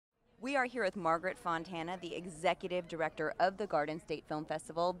We are here with Margaret Fontana, the Executive Director of the Garden State Film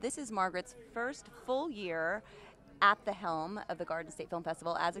Festival. This is Margaret's first full year at the helm of the Garden State Film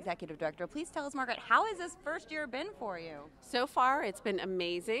Festival as Executive Director. Please tell us, Margaret, how has this first year been for you? So far, it's been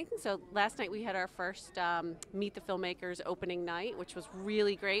amazing. So last night we had our first Meet the Filmmakers opening night, which was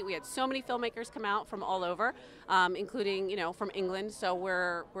really great. We had so many filmmakers come out from all over, including, from England. So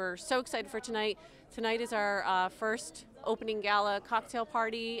we're so excited for tonight. Tonight is our first opening gala cocktail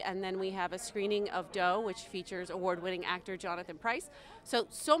party, and then we have a screening of Doe, which features award-winning actor Jonathan Pryce.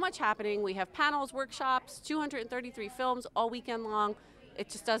 So much happening. We have panels, workshops, 233 films all weekend long. It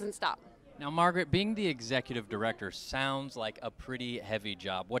just doesn't stop. Now, Margaret, being the executive director sounds like a pretty heavy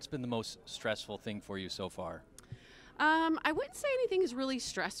job. What's been the most stressful thing for you so far? I wouldn't say anything is really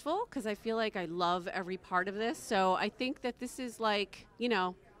stressful because I feel like I love every part of this. So I think that this is like,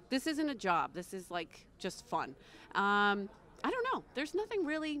 this isn't a job. This is like just fun. I don't know. There's nothing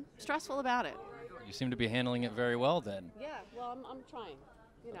really stressful about it. You seem to be handling it very well then. Yeah, well, I'm trying,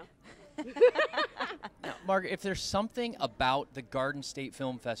 Now, Margaret, if there's something about the Garden State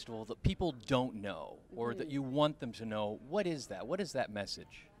Film Festival that people don't know or that you want them to know, what is that? What is that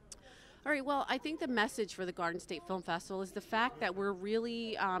message? All right, well, I think the message for the Garden State Film Festival is the fact that we're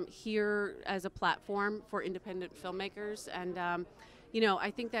really here as a platform for independent filmmakers, and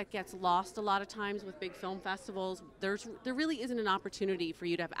I think that gets lost a lot of times with big film festivals. There really isn't an opportunity for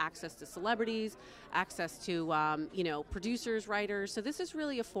you to have access to celebrities, access to producers, writers. So this is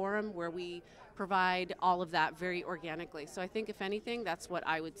really a forum where we provide all of that very organically. So I think, if anything, that's what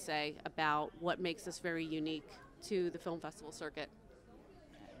I would say about what makes us very unique to the film festival circuit.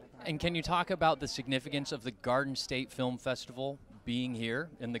 And can you talk about the significance of the Garden State Film Festival being here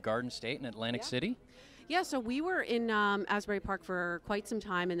in the Garden State in Atlantic City? Yeah, so we were in Asbury Park for quite some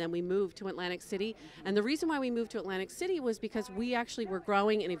time, and then we moved to Atlantic City. And the reason why we moved to Atlantic City was because we actually were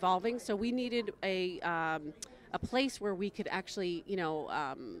growing and evolving, so we needed a place where we could actually,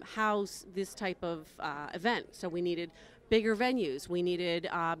 house this type of event. So we needed bigger venues. We needed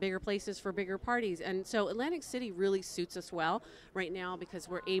bigger places for bigger parties. And so Atlantic City really suits us well right now because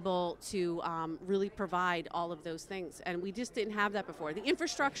we're able to really provide all of those things. And we just didn't have that before. The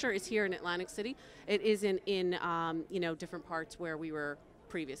infrastructure is here in Atlantic City. It isn't in different parts where we were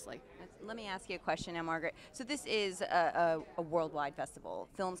previously. Let me ask you a question now, Margaret. So this is a worldwide festival.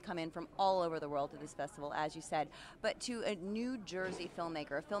 Films come in from all over the world to this festival, as you said. But to a New Jersey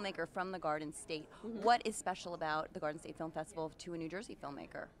filmmaker, a filmmaker from the Garden State, what is special about the Garden State Film Festival to a New Jersey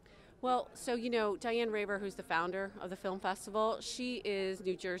filmmaker? Well, so Diane Raver, who's the founder of the film festival, she is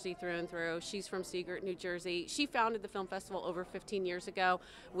New Jersey through and through. She's from Seagirt, New Jersey. She founded the film festival over 15 years ago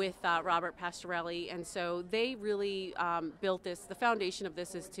with Robert Pastorelli, and so they really built this. The foundation of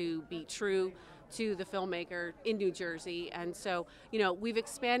this is to be true to the filmmaker in New Jersey, and so we've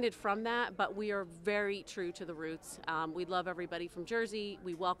expanded from that, but we are very true to the roots. We love everybody from Jersey.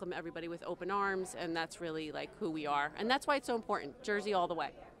 We welcome everybody with open arms, and that's really like who we are, and that's why it's so important. Jersey all the way.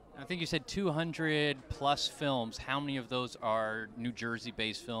 I think you said 200 plus films. How many of those are New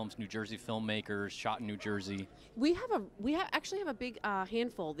Jersey-based films, New Jersey filmmakers, shot in New Jersey? We actually have a big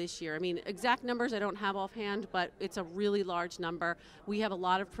handful this year. I mean, exact numbers I don't have offhand, but it's a really large number. We have a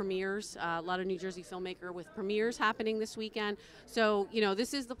lot of premieres, a lot of New Jersey filmmaker with premieres happening this weekend. So,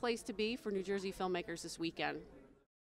 this is the place to be for New Jersey filmmakers this weekend.